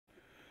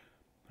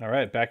All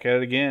right, back at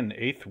it again.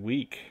 8th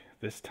week.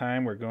 This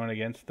time we're going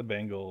against the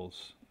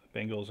Bengals. The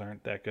Bengals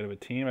aren't that good of a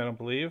team, I don't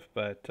believe,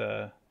 but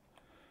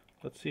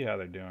let's see how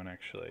they're doing,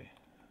 actually.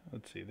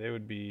 Let's see. They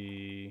would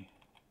be...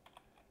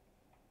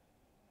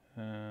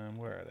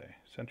 where are they?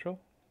 Central?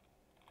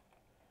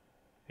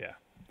 Yeah.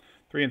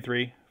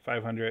 3-3,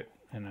 500,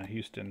 and a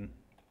Houston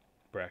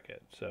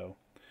bracket. So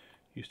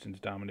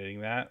Houston's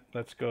dominating that.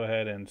 Let's go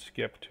ahead and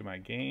skip to my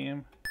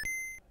game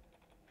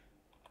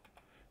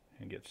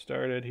and get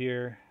started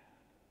here.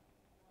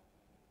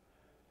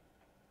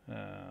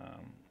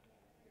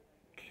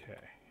 Okay,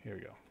 here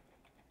we go.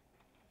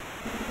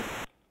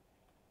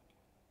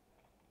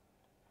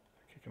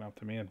 Kicking off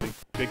to me, a big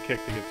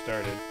kick to get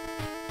started.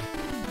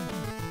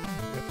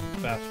 Got some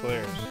fast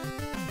players.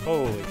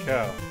 Holy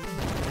cow.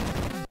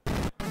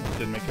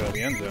 Didn't make it out of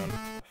the end zone.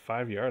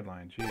 5-yard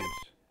line, jeez.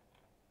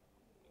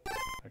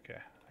 Okay,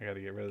 I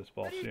gotta get rid of this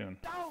ball soon.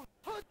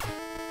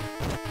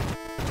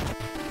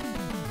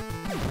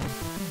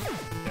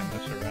 Can't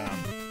mess around.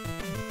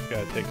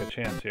 Gotta take a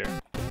chance here.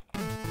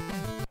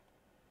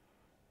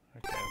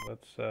 Okay,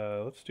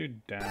 let's do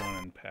down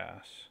and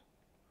pass.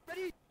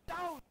 And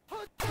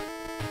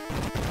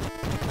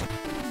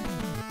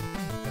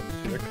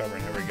see, they're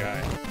covering every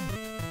guy.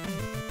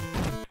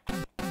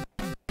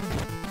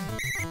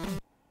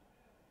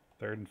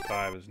 3rd and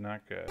 5 is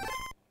not good.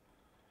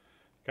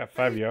 Got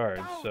 5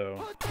 yards,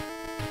 so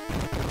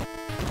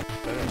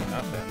better than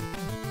nothing.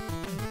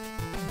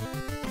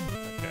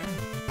 Okay,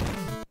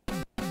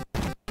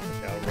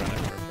 I'll run it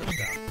for a first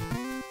down.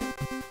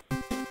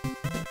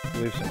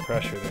 Leave some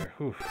pressure there.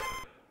 Whew.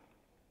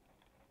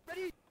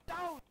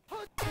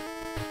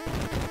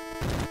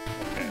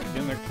 Okay,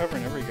 again, they're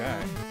covering every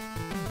guy.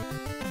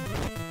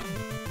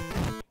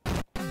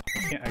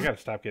 I gotta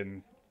stop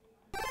taking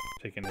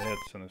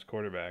hits on this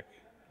quarterback.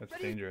 That's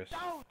dangerous.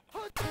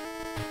 But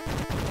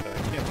I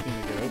can't seem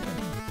to get open.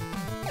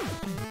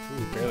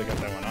 Ooh, barely got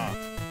that one off.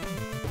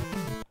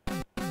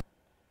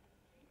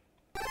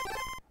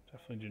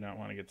 Definitely do not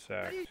want to get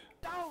sacked.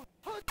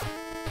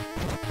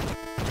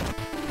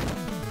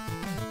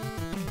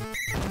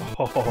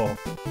 Oh,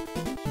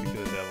 speak of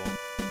the devil.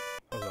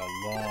 That was a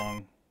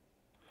long...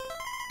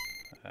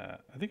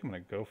 I think I'm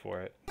going to go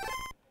for it.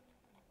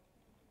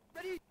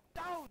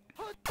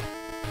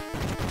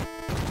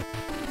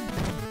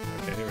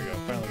 Okay, here we go.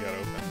 Finally got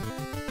open.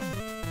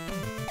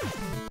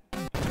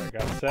 Right,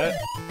 got set.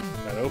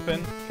 Got open.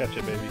 Catch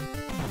it, baby.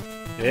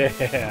 Yeah,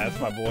 that's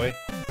my boy.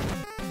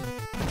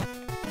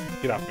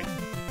 Get off me.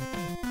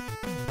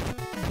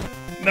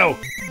 No!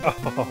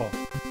 Oh,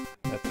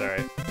 that's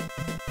alright.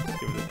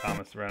 Give it to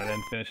Thomas to run it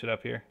in. Finish it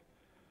up here.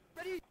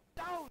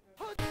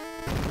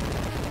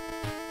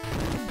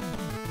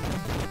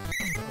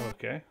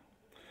 Okay.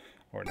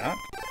 Or not.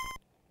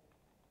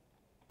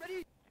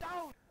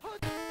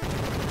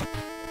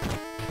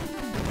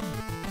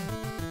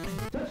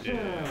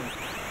 Yeah.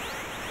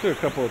 Took a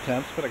couple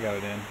attempts, but I got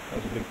it in. That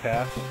was a big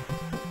pass.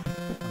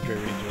 Andre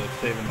Reed's really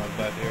saving my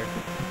butt here.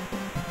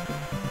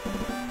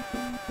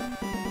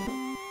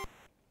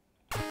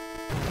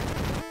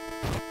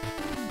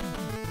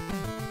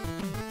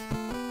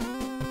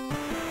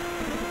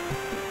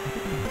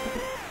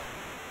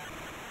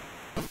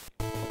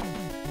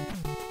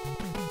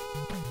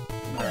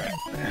 Alright.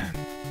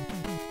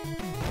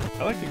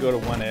 I like to go to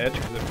one edge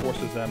because it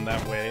forces them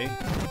that way.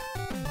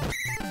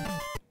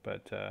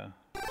 But,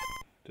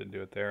 didn't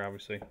do it there,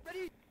 obviously.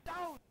 Take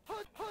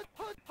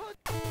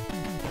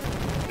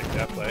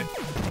that play.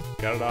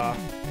 Got it off.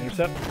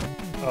 Intercept.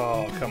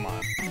 Oh, come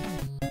on.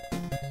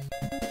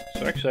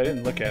 So actually, I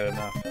didn't look at it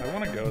enough. I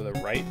want to go to the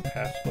right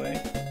pass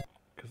play.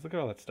 Because look at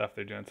all that stuff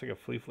they're doing. It's like a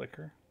flea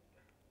flicker.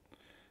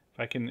 If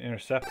I can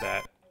intercept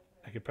that,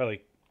 I could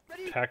probably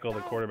tackle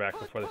the quarterback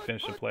before they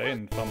finish the play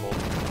and fumble.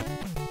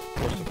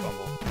 Force the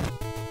fumble.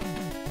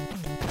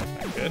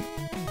 That's not good.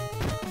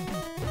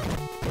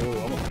 Ooh,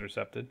 almost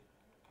intercepted.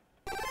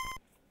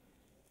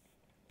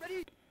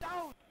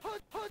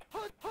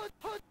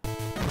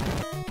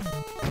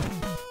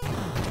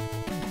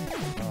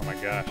 Oh my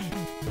gosh.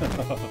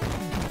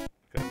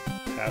 Good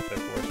pass there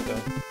for us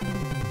though.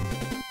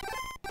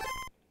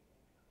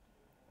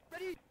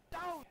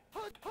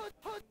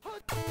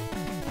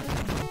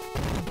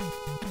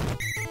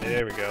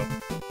 There we go.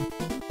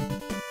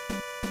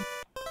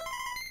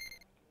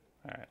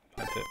 Alright,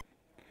 punt it.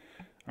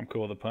 I'm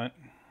cool with a punt.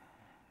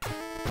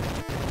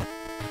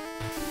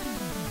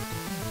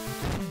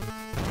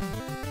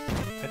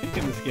 I think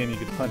in this game you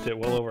could punt it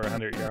well over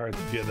 100 yards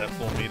if you had that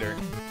full meter.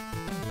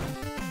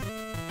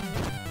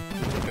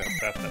 Just look how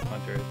fast that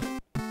punter is.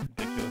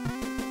 Ridiculous.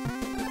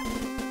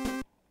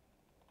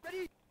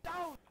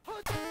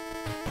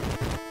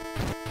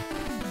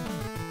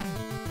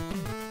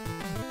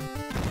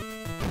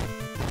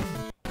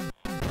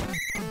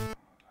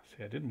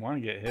 See, I didn't want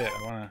to get hit.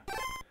 I want to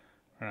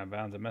run out of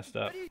bounds. I messed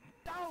up.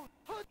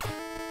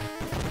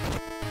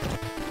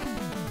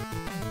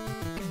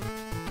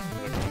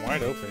 I'm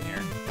wide open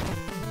here.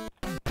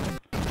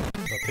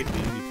 So I'll take the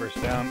easy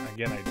first down.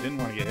 Again, I didn't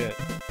want to get hit.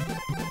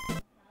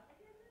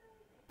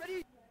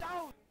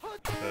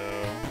 So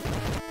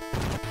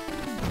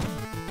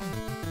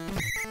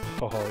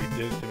Oh, he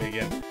did it to me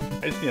again.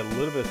 I just need a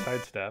little bit of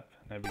sidestep.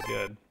 That'd be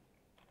good.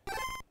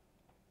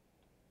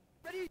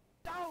 Ready,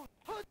 down,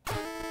 put.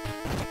 Let's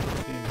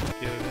see if we can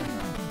get it in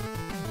now.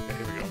 Okay,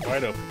 here we go.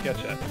 Wide open.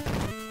 Catch that.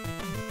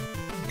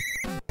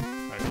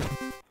 Okay.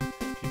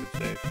 Keep it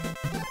safe.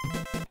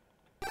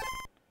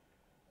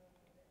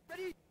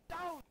 Ready,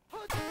 down,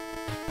 put.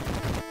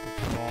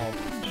 Small,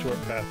 short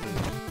passes.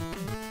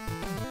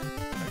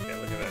 Okay,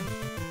 look at that.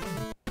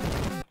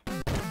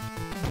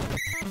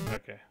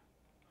 Okay.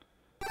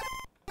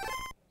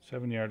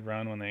 7-yard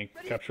run when they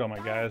capture all my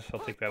guys. I'll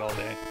take that all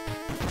day.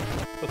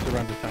 Puts the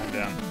run to time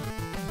down.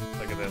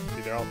 Look at this. See,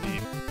 they're all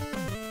deep.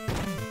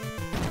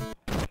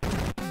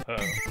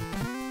 Uh-oh.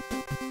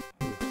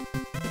 Ooh.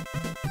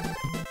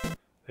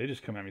 They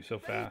just come at me so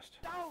fast.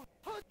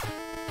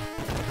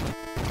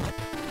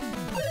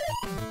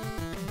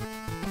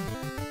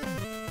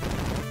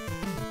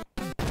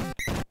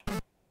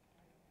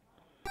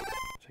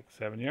 Take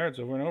 7 yards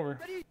over and over.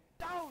 I need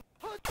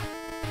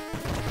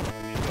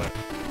what?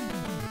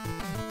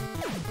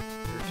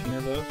 13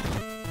 of those?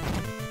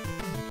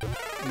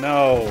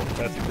 No!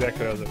 That's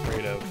exactly what I was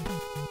afraid of.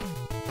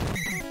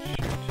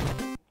 Shoot.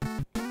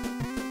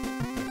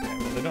 Okay,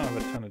 well they don't have a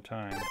ton of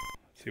time.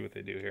 Let's see what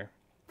they do here.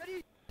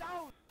 I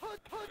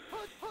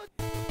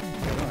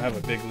don't have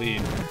a big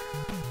lead.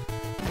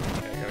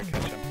 Okay, I gotta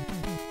catch him.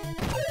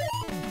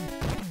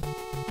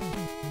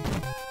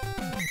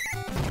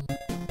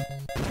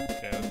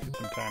 Okay, let's get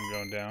some time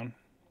going down.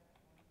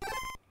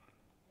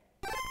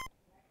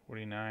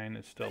 49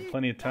 is still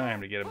plenty of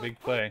time to get a big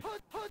play.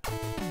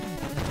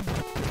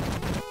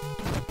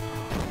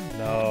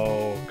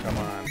 No, come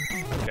on.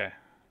 Okay.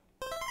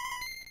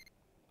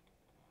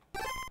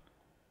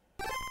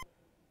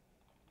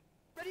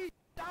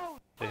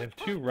 They have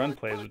 2 run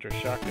plays, which are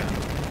shotgun.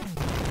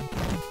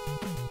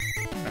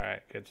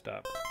 Alright, good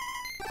stop.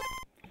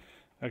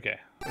 Okay.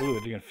 Ooh,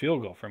 they're doing a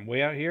field goal from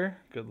way out here?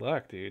 Good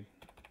luck, dude.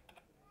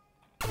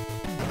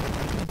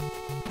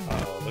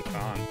 Uh-oh, looks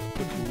on.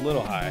 Looks a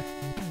little high.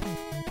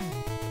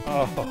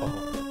 Oh.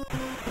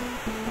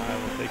 I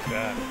will take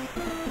that.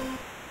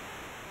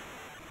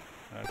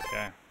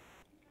 Okay.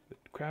 The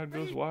crowd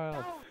goes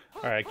wild.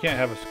 Alright, I can't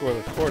have a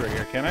scoreless quarter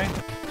here, can I?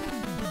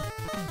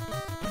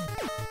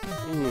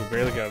 Ooh,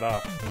 barely got it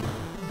off.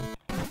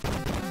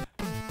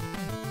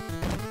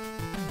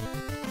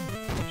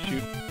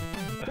 Shoot.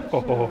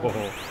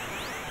 Oh,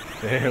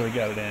 barely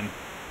got it in.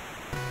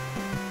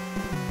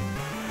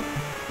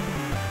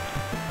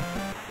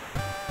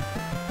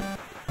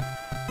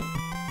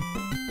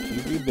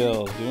 QB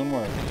Bills doing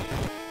work.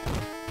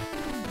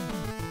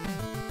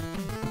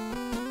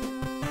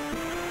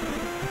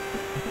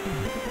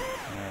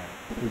 Alright,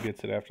 who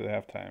gets it after the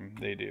halftime?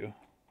 They do.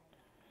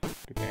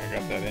 Good thing I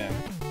got that in.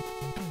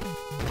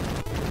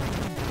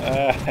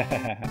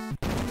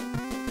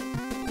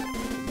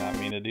 Did not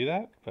mean to do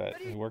that, but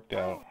it worked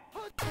out.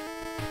 Look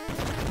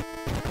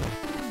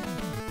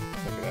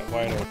at that,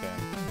 wide open.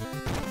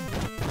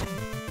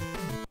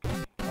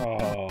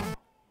 Oh,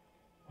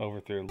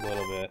 overthrew a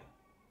little bit.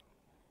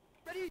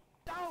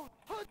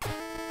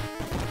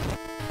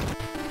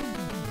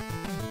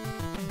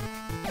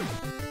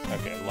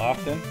 Okay,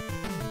 Lofton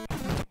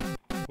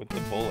with the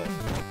bullet.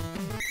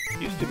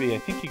 Used to be, I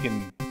think you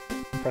can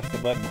press the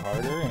button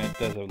harder and it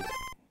does a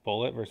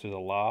bullet versus a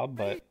lob,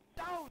 but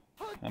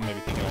I'm maybe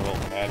thinking a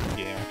little Madden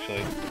game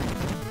actually.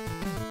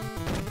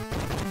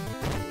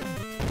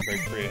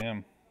 Break free of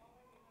him.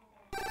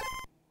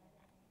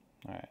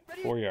 Alright,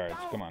 4 yards,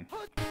 come on.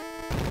 Yeah,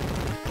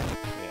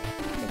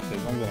 that's,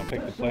 as long as I don't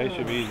pick the play, it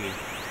should be easy.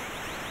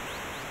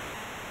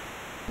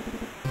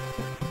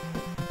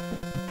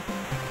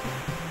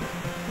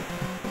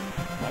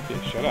 Might be a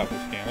shutout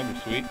this game, that'd be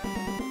sweet.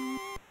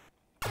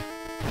 I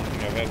don't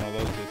think I've had one of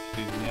those this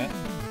season yet.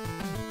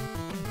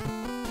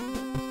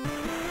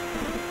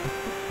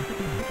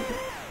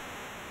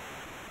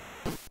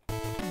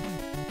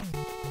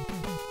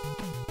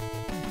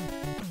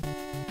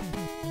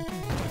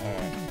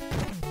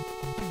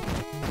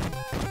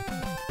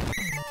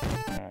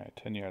 Alright,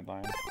 10-yard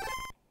line.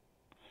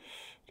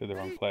 Did the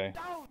wrong play.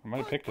 I might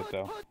have picked it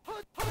though.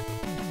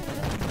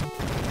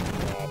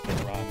 Big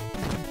run.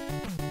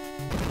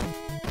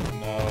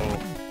 No.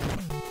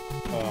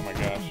 Oh my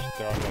gosh.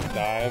 They're all going to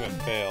dive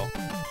and fail.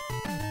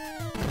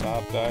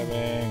 Stop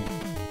diving.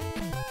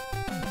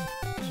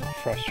 So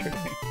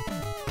frustrating.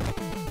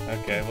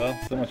 Okay, well,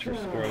 so much for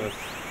scoreless.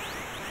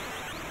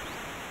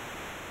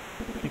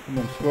 Keeping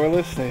them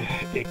scoreless, they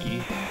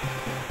icky.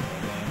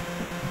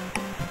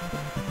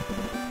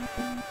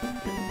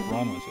 Your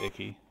run was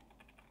icky.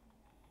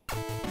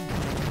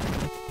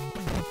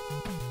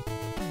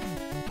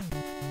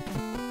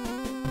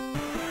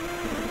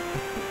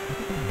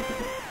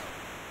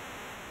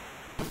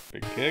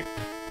 Big kick.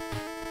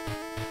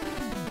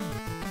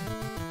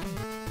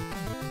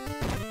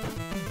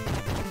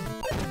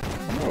 I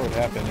wonder what would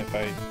happen if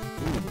I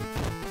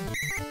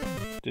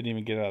didn't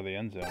even get out of the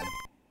end zone.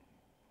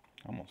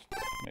 Almost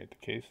made the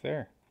case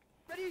there.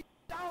 I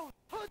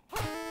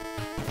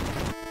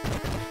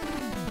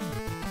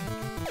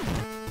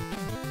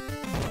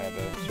had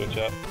to switch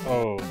up.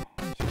 Oh,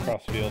 it's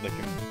across field. I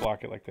can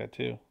block it like that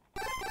too.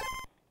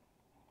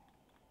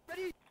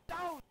 Ready,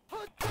 down,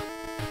 hook.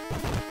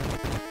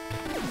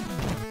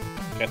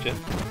 Catch it.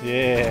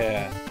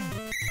 Yeah.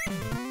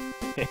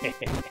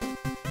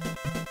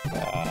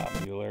 Ah,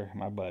 Mueller,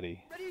 my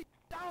buddy. Ready,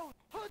 down,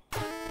 hook.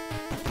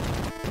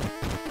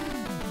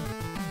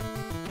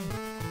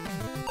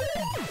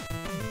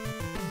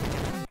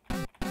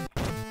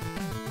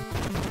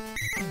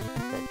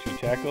 Broke 2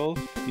 tackles.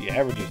 He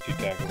averages 2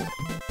 tackles.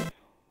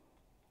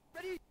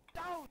 Ready,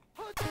 down,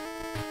 hook.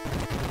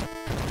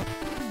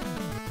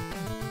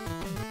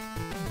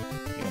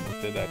 He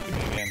almost did that to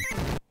me again.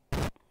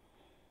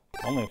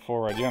 Only a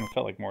 4 right down. It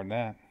felt like more than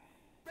that.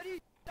 Ready,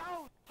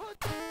 down, hook.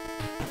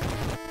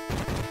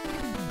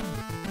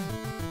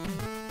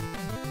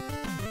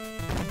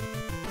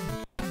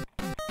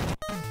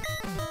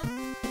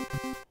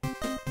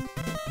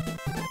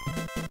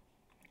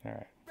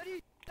 Alright.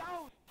 Ready,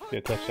 down, hook. Get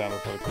a touchdown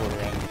before the quarter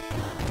ends.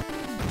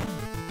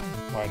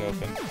 Wide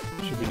open.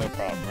 Should be no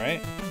problem,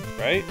 right?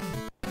 Right?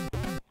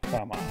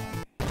 Come on.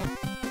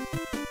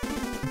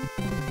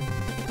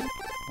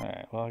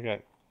 Alright, well I got...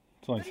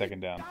 It's only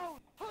second down. Down,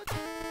 hook.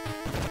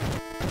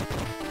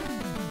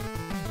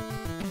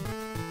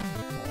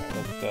 Alright,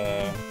 let's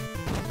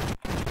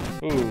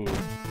ooh.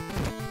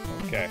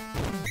 Okay.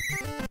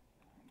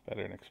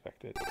 Better than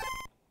expected.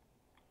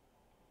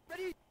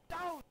 Ready,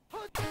 down,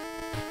 hook.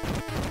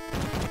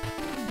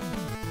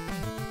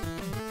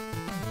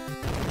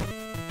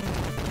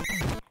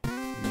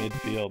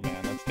 Midfield,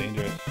 man, that's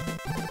dangerous.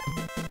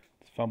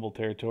 It's fumble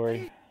territory.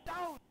 Ready,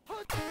 down,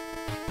 hook.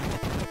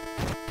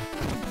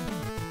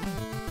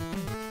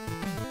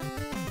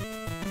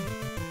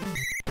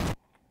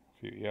 A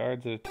few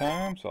yards at a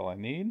time, that's all I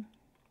need.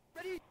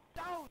 Ready,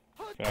 down,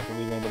 hook. If I can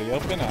leave anybody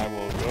open, I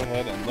will go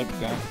ahead and look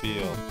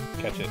downfield.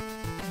 Catch it.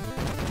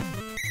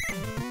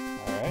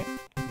 Alright,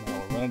 now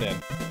we'll run it in.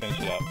 Finish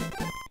it up.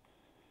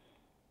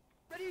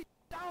 Ready,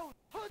 down,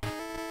 hook.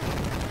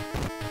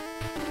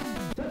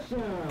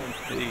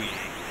 Hey.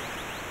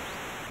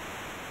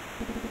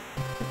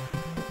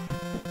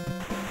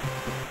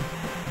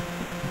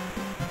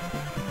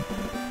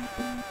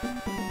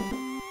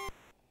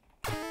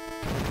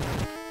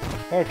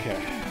 Okay,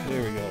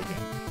 here we go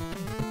again.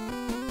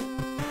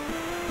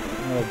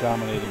 Another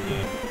dominating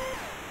game.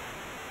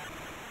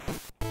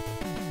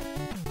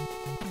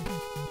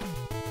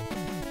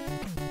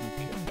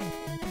 Okay.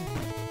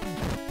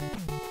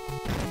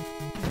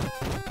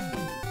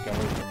 Got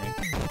away from me.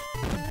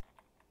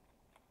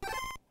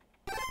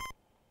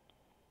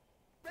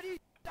 Ready,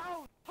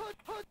 down, hook,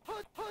 hook,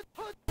 hook, hook,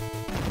 hook.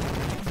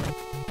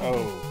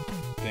 Oh,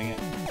 dang it.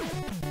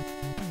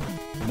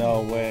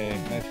 No way.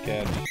 Nice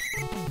catch.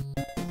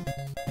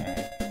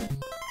 Alright.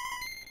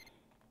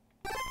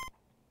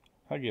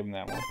 I'll give him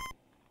that one.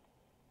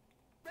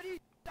 Ready,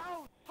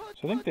 down, hook.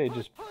 So I think they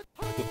just,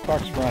 the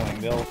clock's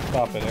running, they'll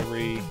stop it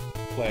every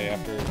play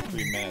after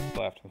 3 minutes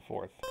left in the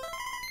fourth.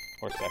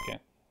 Or second.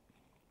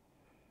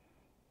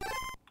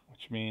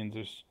 Which means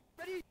there's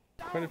Ready,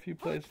 quite a few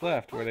plays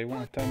left where they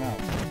want a timeout.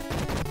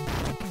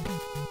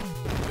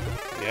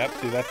 Yep,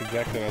 see that's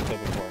exactly what I was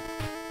hoping for.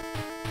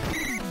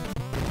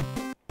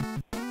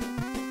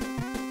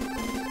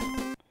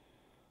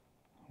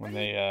 When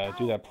they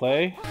do that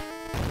play,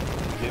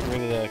 get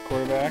rid of the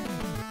quarterback,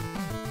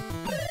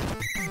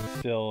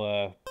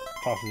 still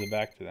tosses it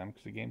back to them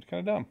because the game's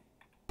kind of dumb.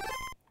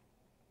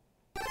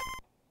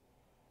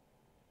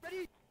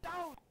 ready,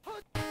 down,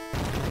 hook.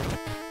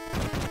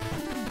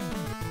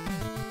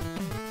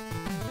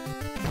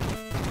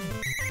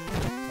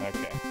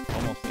 Okay,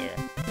 almost there.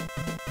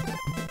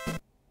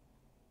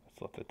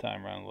 Let's let the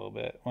time run a little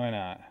bit. Why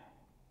not?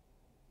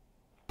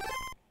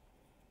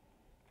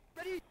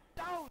 Ready,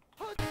 down,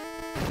 hook.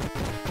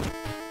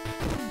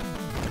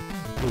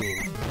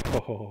 Ooh.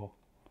 Oh.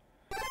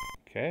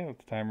 Okay, let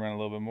the time run a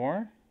little bit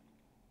more.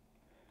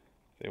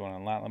 If they want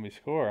to not let me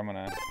score, I'm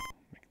gonna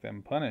make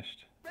them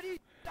punished. Ready,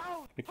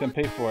 down. Make them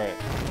pay for it.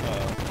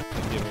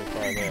 Didn't get very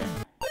far there.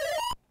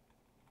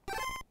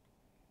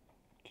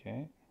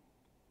 Okay.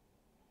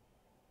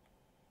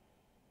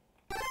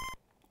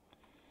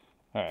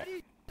 Alright.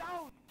 Ready,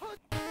 down, hook.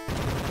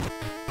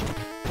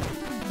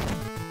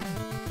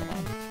 Come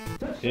on.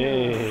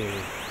 Hey!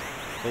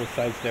 Little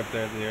sidestep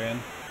there at the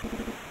end.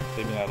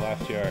 Saving that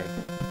last yard.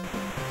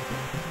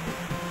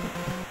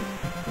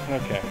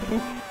 Okay.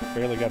 Whew.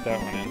 Barely got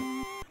that one in.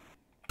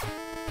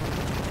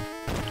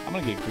 I'm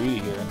gonna get greedy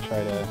here and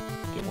try to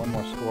get one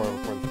more score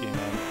before this game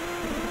ends.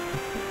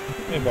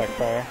 May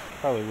backfire.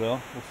 Probably will.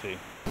 We'll see.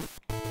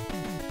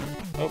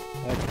 Oh,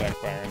 that's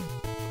backfiring.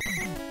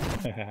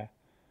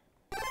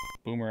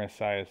 Boomer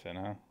Esiason,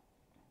 huh?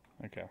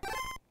 Okay.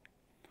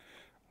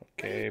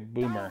 Okay,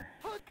 Boomer.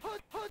 Hook,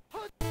 hook, hook,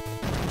 hook.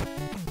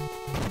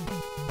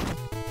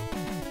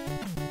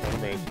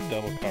 Everybody's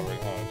double covered.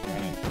 Oh, it's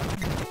running.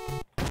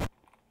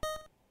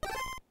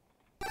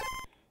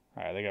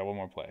 Alright, they got one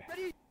more play.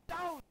 Ready,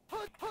 down,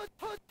 hook, hook,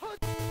 hook, hook.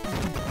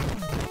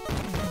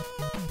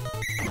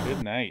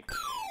 Good night.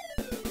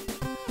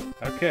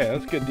 Okay,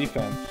 that's good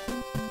defense.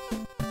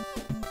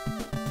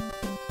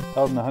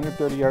 Held in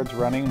 130 yards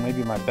running,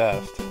 maybe my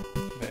best.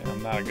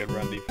 I'm not a good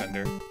run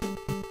defender.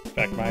 In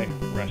fact, my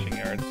rushing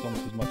yards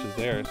almost as much as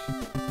theirs.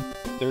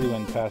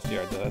 31 pass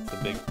yards, that's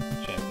a big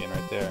champion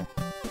right there.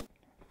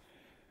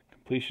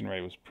 Completion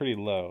rate was pretty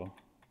low.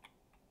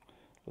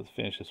 Let's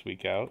finish this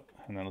week out,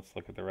 and then let's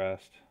look at the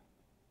rest.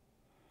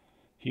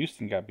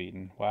 Houston got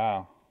beaten.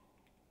 Wow.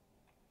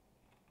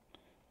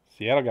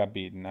 Seattle got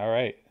beaten. All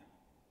right.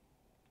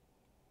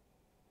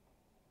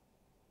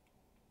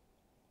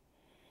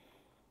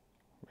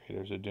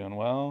 Raiders are doing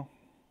well.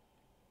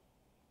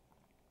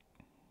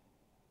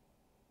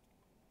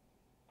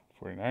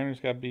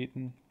 49ers got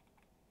beaten.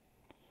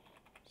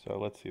 So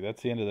let's see.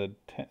 That's the end of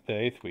the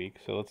 8th week.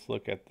 So let's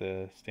look at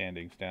the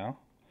standings now.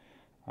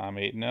 I'm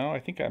 8-0. I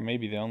think I may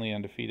be the only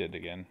undefeated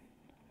again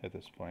at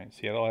this point.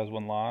 Seattle has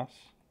 1 loss.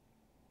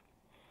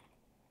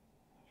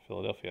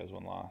 Philadelphia has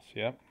 1 loss.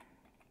 Yep.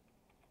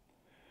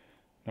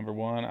 Number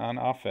 1 on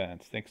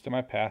offense, thanks to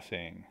my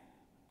passing.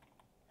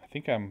 I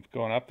think I'm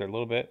going up there a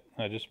little bit.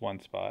 Just 1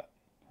 spot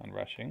on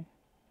rushing.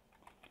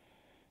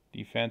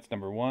 Defense,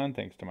 number 1,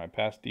 thanks to my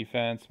pass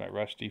defense. My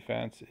rush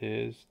defense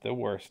is the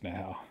worst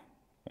now.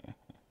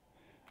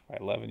 By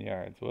 11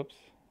 yards. Whoops.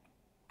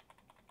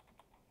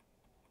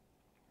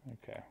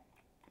 Okay.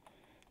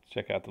 Let's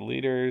check out the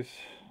leaders.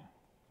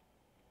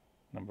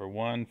 Number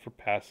 1 for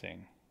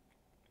passing.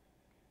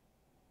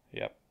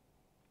 Yep.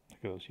 Look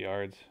at those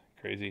yards.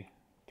 Crazy.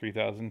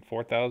 3,000,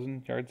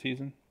 4,000 yard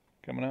season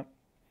coming up.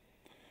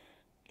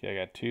 Okay,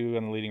 I got 2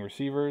 on the leading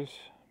receivers.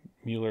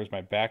 Mueller's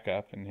my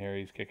backup, and here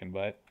he's kicking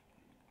butt.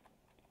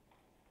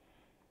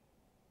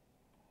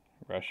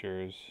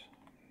 Rushers,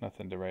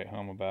 nothing to write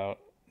home about.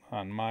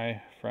 On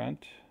my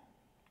front,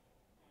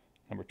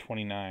 number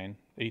 29,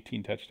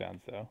 18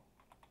 touchdowns though.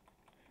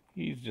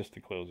 He's just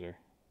a closer.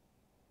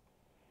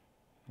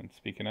 And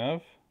speaking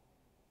of,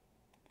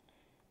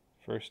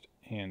 1st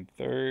and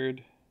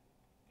 3rd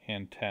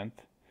and 10th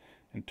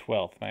and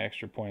 12th. My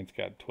extra points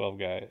got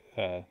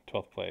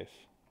 12th place.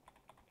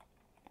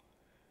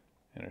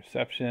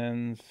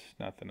 Interceptions,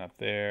 nothing up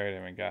there. I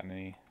haven't gotten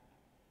any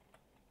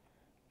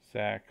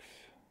sacks.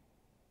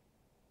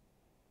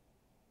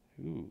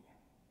 Ooh,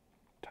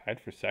 tied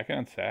for 2nd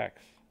on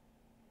sacks.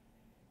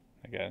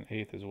 I got an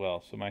 8th as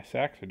well, so my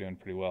sacks are doing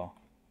pretty well.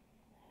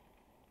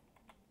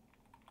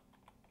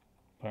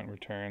 Punt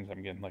returns,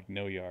 I'm getting like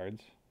no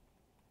yards.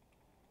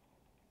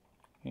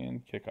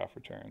 And kickoff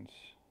returns.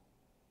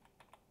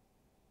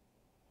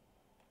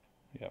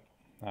 Yep,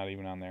 not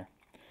even on there.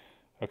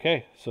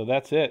 Okay, so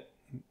that's it.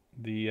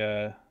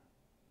 The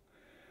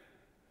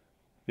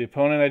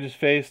opponent I just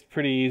faced,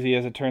 pretty easy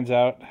as it turns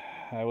out.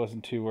 I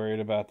wasn't too worried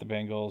about the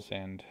Bengals,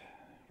 and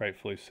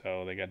rightfully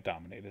so. They got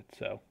dominated.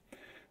 So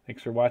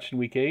thanks for watching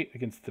Week 8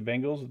 against the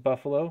Bengals with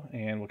Buffalo,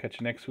 and we'll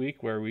catch you next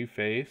week where we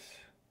face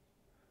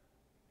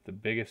the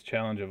biggest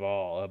challenge of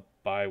all, a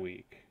bye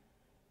week.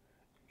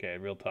 Okay,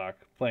 real talk.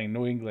 Playing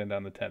New England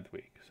on the 10th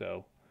week.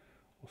 So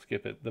we'll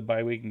skip it the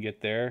bye week and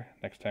get there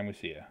next time we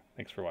see you.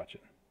 Thanks for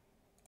watching.